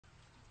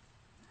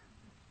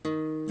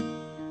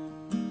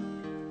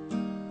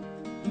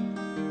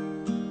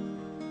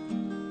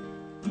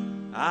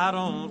I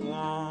don't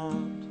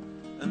want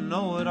a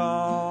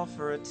know-it-all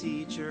for a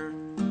teacher.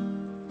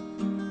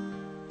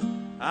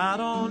 I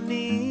don't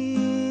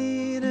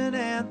need an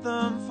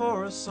anthem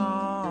for a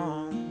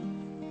song.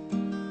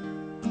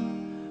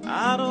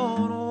 I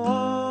don't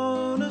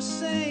want a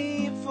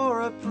saint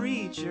for a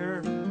preacher.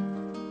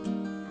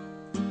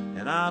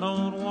 And I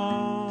don't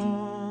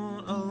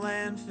want a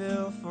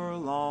landfill for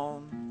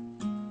long.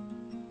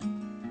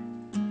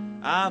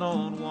 I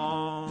don't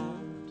want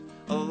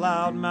a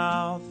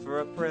loudmouth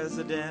for a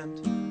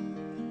president.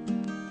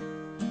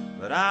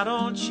 But I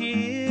don't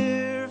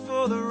cheer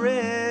for the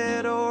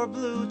red or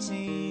blue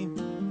team.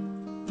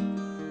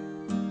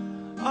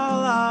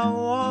 All I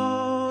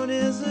want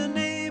is a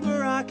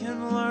neighbor I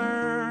can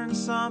learn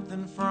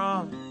something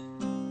from.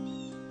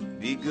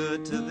 Be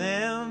good to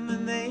them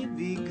and they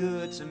be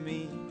good to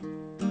me.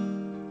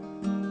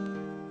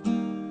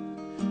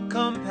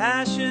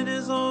 Compassion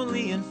is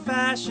only in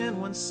fashion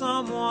when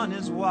someone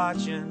is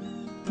watching.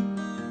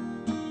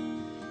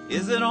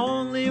 Is it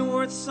only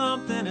worth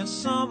something if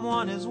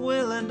someone is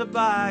willing to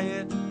buy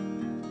it?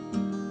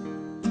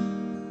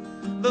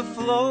 The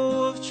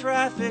flow of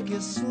traffic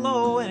is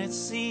slow and it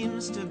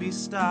seems to be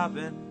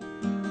stopping,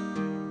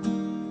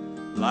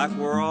 like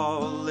we're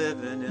all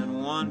living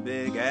in one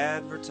big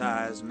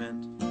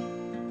advertisement.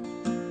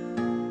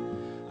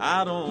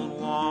 I don't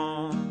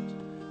want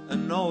a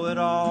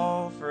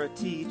know-it-all for a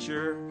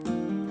teacher.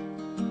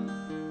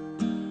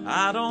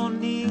 I don't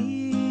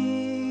need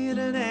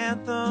an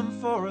anthem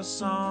for a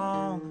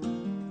song.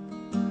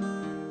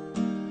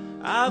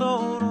 I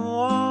don't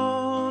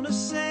want a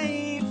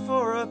saint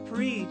for a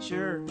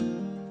preacher.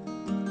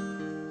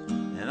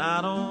 And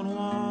I don't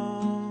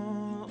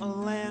want a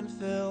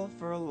landfill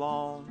for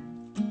long.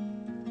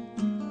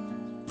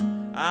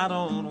 I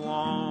don't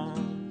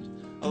want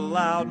a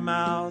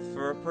loudmouth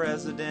for a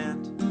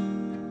president.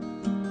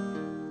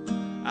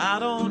 I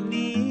don't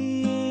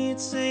need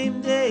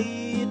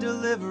same-day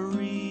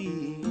delivery.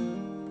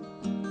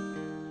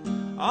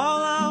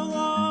 All I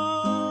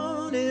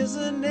want is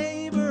a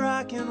neighbor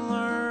I can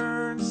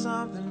learn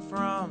something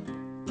from.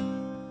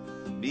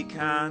 Be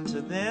kind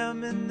to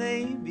them and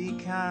they be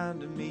kind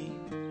to me.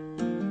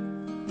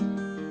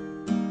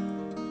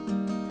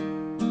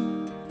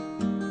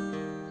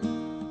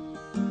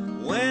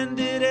 When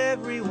did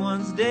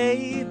everyone's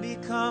day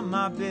become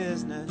my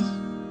business?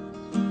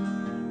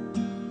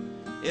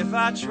 If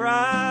I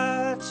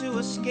try to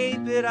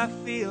escape it, I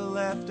feel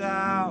left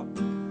out.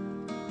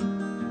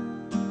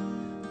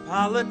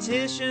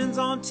 Politicians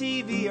on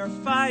TV are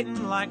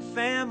fighting like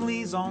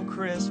families on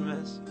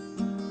Christmas.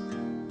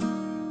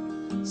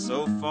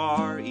 So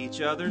far, each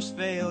other's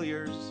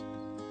failures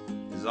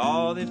is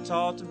all they've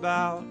talked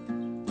about.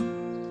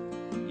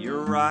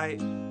 You're right,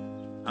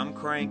 I'm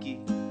cranky.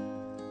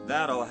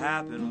 That'll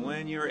happen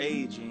when you're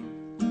aging.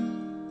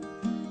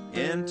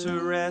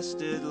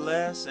 Interested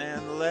less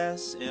and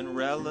less in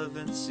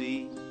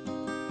relevancy.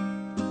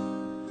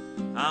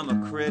 I'm a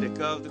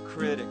critic of the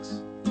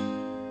critics.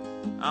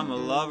 I'm a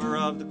lover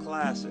of the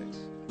classics.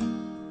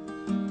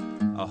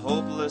 A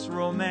hopeless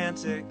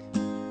romantic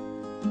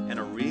and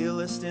a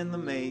realist in the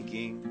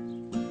making.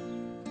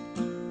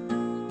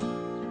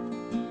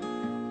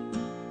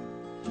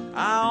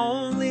 I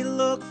only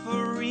look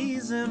for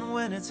reason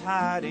when it's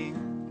hiding.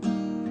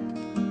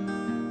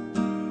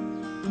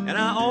 And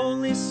I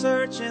only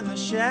search in the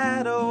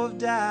shadow of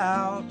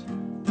doubt.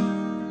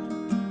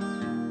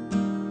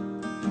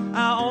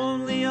 I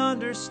only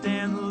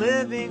understand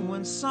living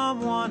when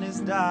someone is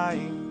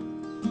dying.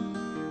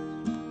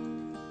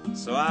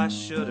 So I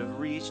should have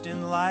reached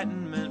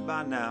enlightenment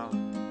by now.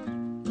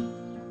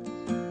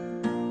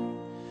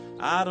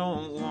 I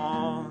don't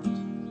want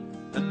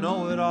a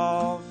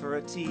know-it-all for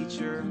a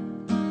teacher.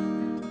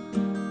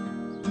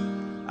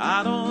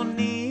 I don't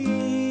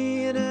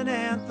need an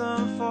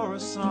anthem for a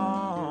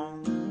song.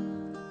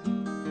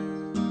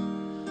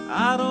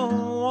 I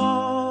don't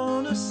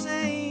want a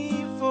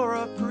saint for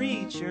a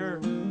preacher.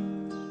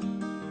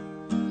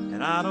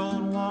 And I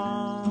don't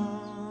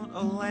want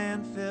a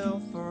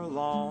landfill for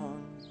long.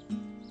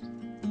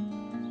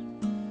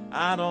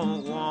 I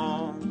don't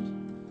want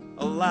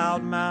a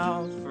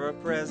loudmouth for a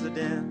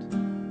president.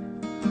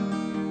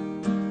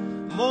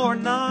 More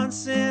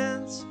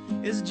nonsense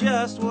is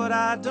just what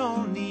I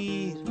don't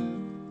need.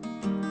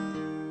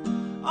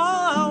 All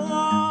I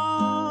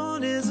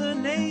want is a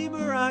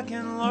neighbor I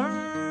can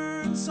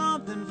learn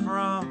something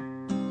from.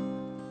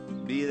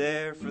 Be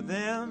there for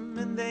them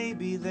and they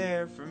be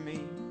there for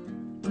me.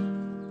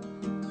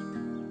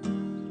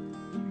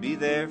 Be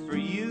there for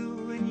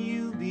you and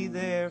you be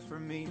there for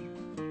me.